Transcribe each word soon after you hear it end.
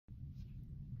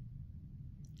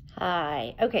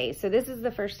Hi. Okay, so this is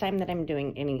the first time that I'm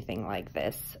doing anything like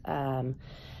this.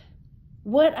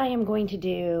 What I am going to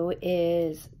do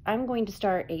is I'm going to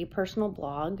start a personal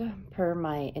blog per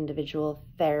my individual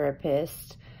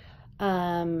therapist,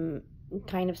 kind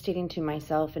of stating to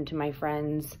myself and to my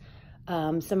friends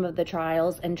some of the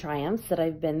trials and triumphs that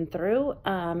I've been through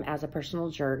as a personal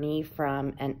journey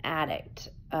from an addict.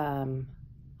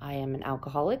 I am an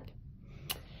alcoholic.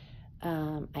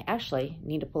 I actually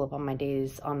need to pull up on my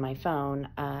days on my phone,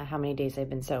 how many days I've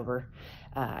been sober.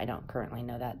 I don't currently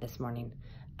know that this morning.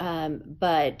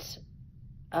 But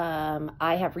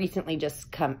I have recently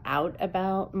just come out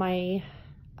about my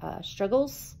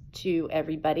struggles to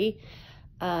everybody.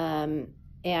 And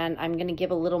I'm going to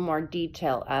give a little more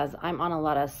detail as I'm on a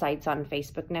lot of sites on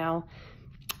Facebook now.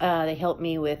 They help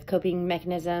me with coping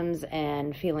mechanisms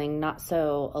and feeling not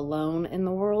so alone in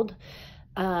the world.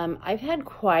 I've had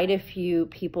quite a few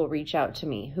people reach out to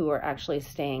me who are actually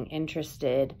staying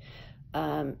interested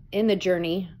in the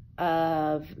journey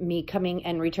of me coming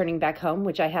and returning back home,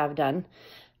 which I have done.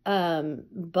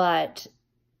 But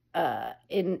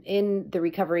in the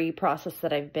recovery process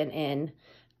that I've been in,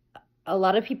 a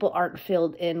lot of people aren't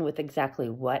filled in with exactly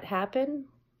what happened,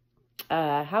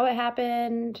 how it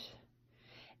happened,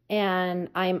 and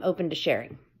I'm open to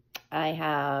sharing. I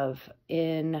have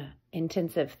in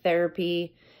intensive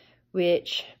therapy,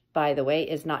 which, by the way,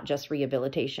 is not just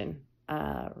rehabilitation.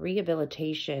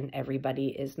 Rehabilitation, everybody,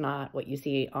 is not what you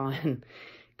see on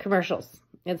commercials.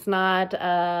 It's not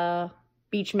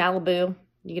beach Malibu.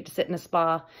 You get to sit in a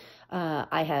spa.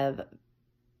 I have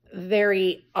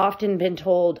very often been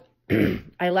told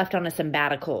I left on a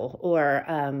sabbatical, or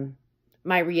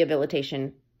my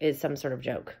rehabilitation is some sort of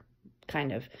joke,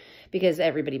 kind of, because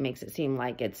everybody makes it seem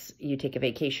like it's you take a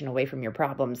vacation away from your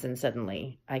problems and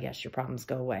suddenly, I guess, your problems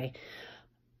go away.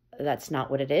 That's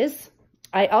not what it is.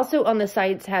 I also on the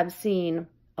sites have seen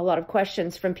a lot of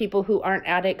questions from people who aren't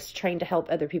addicts trying to help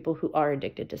other people who are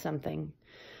addicted to something.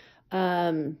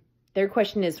 Their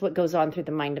question is what goes on through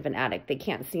the mind of an addict. They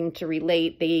can't seem to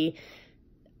relate.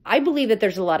 I believe that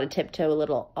there's a lot of tiptoe,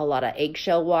 a lot of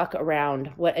eggshell walk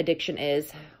around what addiction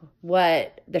is,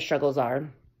 what the struggles are.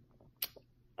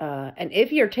 And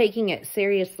if you're taking it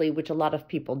seriously, which a lot of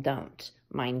people don't,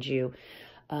 mind you,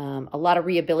 a lot of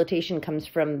rehabilitation comes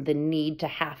from the need to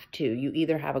have to. You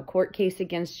either have a court case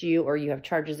against you or you have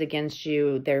charges against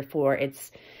you. Therefore,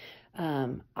 it's,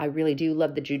 I really do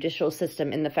love the judicial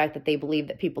system in the fact that they believe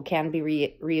that people can be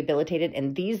rehabilitated.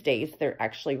 And these days, they're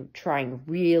actually trying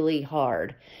really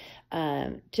hard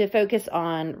to focus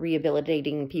on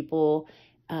rehabilitating people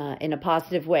in a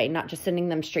positive way, not just sending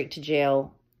them straight to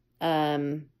jail.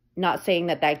 Not saying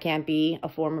that that can't be a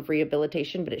form of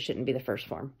rehabilitation, but it shouldn't be the first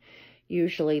form.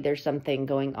 Usually there's something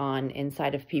going on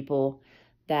inside of people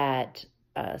that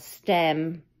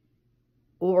stem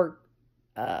or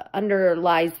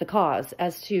underlies the cause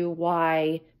as to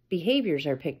why behaviors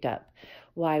are picked up,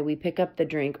 why we pick up the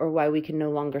drink, or why we can no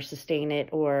longer sustain it.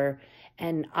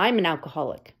 And I'm an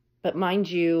alcoholic, but mind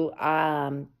you,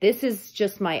 this is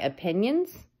just my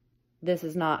opinions. This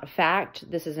is not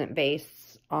fact. This isn't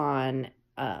based on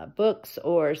books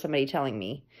or somebody telling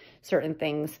me certain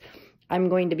things. I'm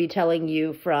going to be telling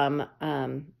you from,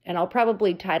 and I'll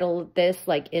probably title this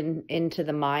like into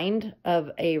the mind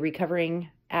of a recovering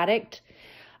addict.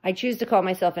 I choose to call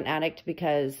myself an addict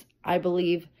because I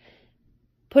believe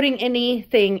putting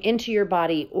anything into your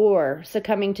body or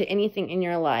succumbing to anything in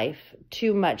your life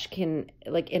too much can,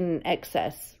 like in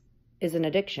excess, is an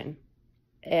addiction.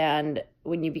 And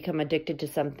when you become addicted to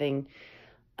something,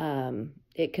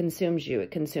 it consumes you. It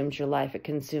consumes your life. It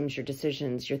consumes your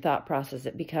decisions, your thought process.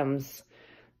 It becomes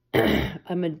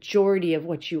a majority of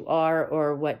what you are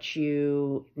or what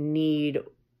you need.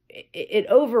 It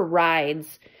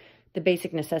overrides the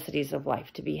basic necessities of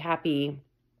life to be happy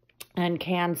and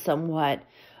can somewhat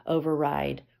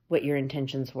override what your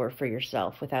intentions were for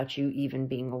yourself without you even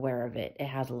being aware of it. It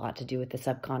has a lot to do with the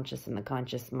subconscious and the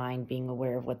conscious mind being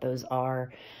aware of what those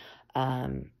are.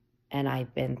 And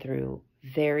I've been through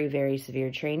very, very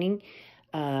severe training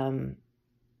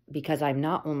because I'm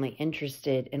not only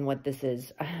interested in what this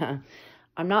is.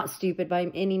 I'm not stupid by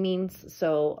any means.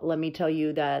 So let me tell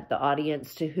you that the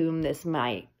audience to whom this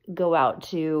might go out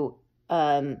to,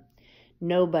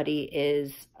 nobody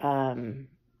is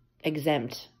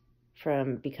exempt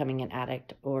from becoming an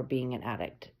addict or being an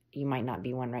addict. You might not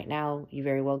be one right now. You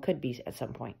very well could be at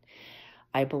some point.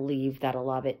 I believe that a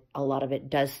lot of it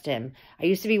does stem. I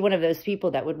used to be one of those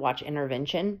people that would watch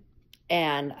Intervention,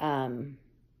 and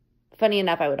funny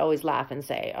enough, I would always laugh and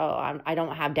say, "Oh, I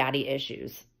don't have daddy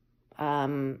issues."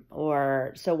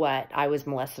 Or so what? I was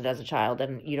molested as a child,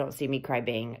 and you don't see me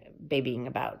babying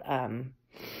about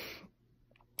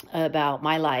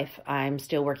my life. I'm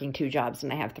still working 2 jobs,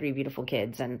 and I have 3 beautiful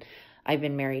kids, and I've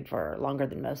been married for longer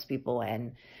than most people,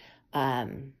 and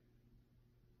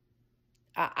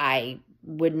I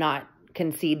would not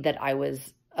concede that I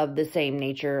was of the same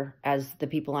nature as the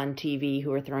people on TV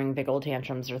who are throwing big old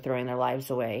tantrums or throwing their lives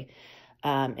away.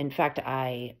 In fact,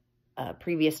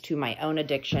 previous to my own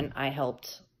addiction, I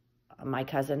helped my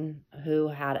cousin who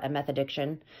had a meth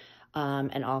addiction,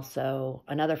 and also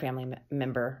another family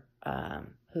member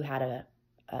who had a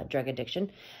drug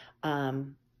addiction.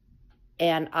 And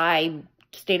I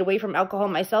stayed away from alcohol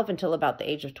myself until about the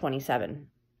age of 27.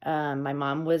 My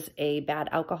mom was a bad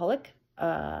alcoholic,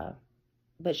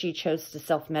 but she chose to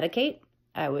self-medicate.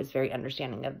 I was very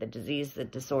understanding of the disease, the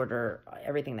disorder,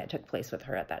 everything that took place with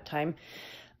her at that time.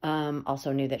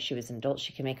 Also knew that she was an adult.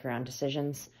 She could make her own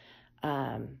decisions.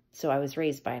 So I was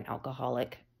raised by an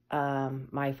alcoholic.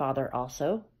 My father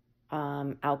also,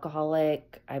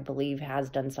 alcoholic, I believe, has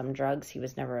done some drugs. He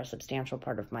was never a substantial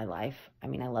part of my life. I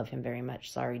mean, I love him very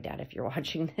much. Sorry, Dad, if you're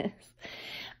watching this.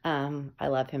 I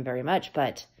love him very much,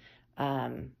 but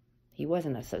he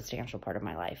wasn't a substantial part of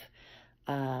my life.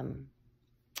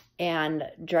 And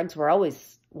drugs were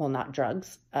always, well, not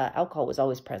drugs, alcohol was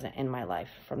always present in my life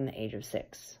from the age of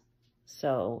 6.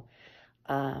 So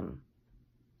I'm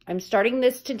starting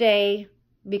this today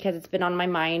because it's been on my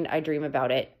mind. I dream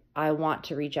about it. I want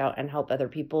to reach out and help other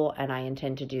people, and I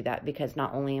intend to do that because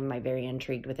not only am I very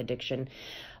intrigued with addiction,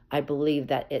 I believe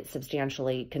that it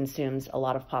substantially consumes a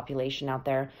lot of population out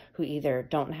there who either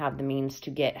don't have the means to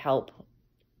get help,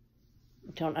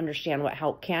 don't understand what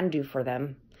help can do for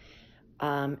them.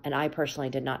 And I personally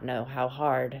did not know how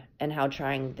hard and how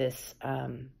trying this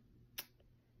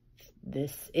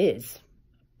is,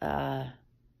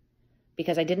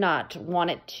 because I did not want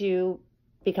it to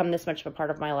become this much of a part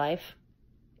of my life,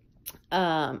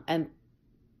 and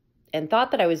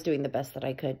thought that I was doing the best that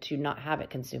I could to not have it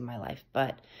consume my life.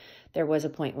 But there was a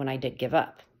point when I did give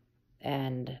up,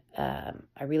 and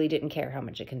I really didn't care how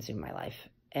much it consumed my life.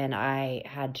 And I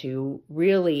had to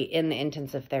really, in the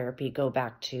intensive therapy, go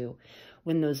back to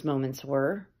when those moments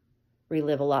were,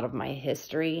 relive a lot of my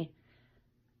history,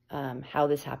 how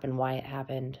this happened, why it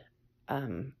happened,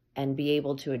 and be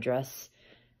able to address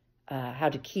how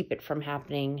to keep it from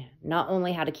happening. Not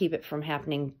only how to keep it from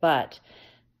happening, but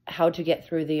how to get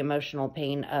through the emotional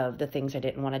pain of the things I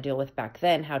didn't want to deal with back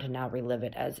then, how to now relive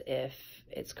it as if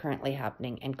it's currently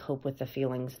happening and cope with the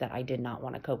feelings that I did not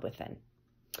want to cope with then.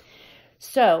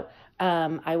 So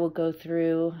I will go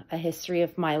through a history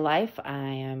of my life. I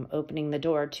am opening the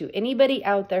door to anybody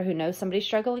out there who knows somebody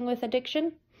struggling with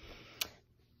addiction.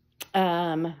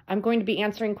 I'm going to be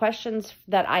answering questions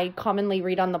that I commonly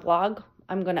read on the blog.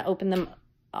 I'm going to open them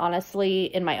honestly,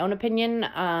 in my own opinion,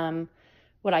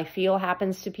 what I feel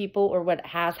happens to people or what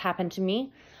has happened to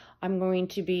me. I'm going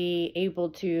to be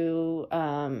able to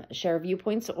share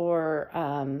viewpoints, or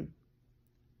I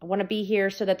want to be here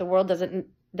so that the world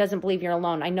doesn't believe you're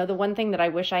alone. I know the one thing that I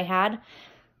wish I had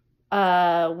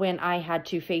when I had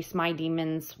to face my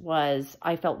demons was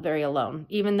I felt very alone.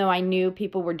 Even though I knew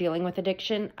people were dealing with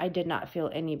addiction, I did not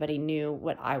feel anybody knew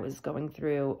what I was going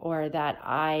through, or that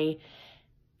I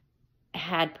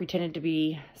had pretended to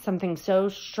be something so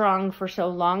strong for so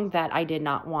long that I did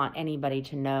not want anybody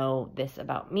to know this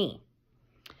about me.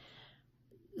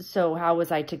 So how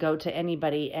was I to go to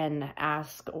anybody and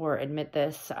ask or admit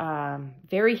this?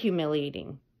 Very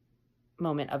humiliating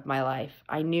moment of my life.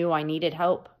 I knew I needed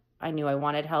help. I knew I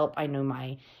wanted help. I knew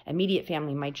my immediate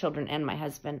family, my children and my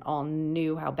husband all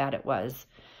knew how bad it was.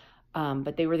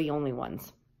 But they were the only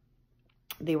ones.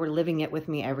 They were living it with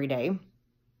me every day.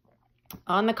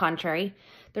 On the contrary,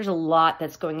 there's a lot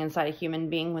that's going inside a human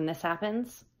being when this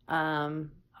happens. I'm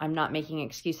not making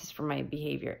excuses for my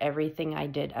behavior. Everything I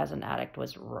did as an addict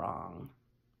was wrong.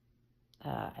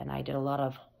 And I did a lot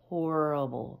of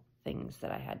horrible things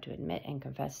that I had to admit and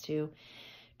confess to.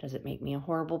 Does it make me a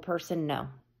horrible person? No.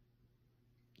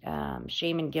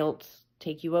 Shame and guilt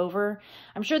take you over.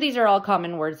 I'm sure these are all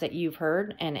common words that you've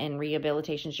heard, and in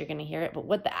rehabilitations you're going to hear it, but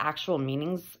what the actual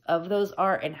meanings of those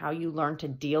are and how you learn to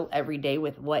deal every day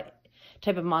with what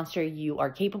type of monster you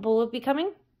are capable of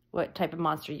becoming, what type of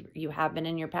monster you have been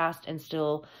in your past, and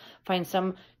still find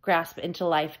some grasp into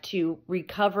life to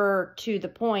recover to the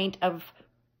point of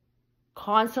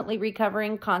constantly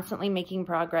recovering, constantly making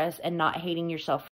progress, and not hating yourself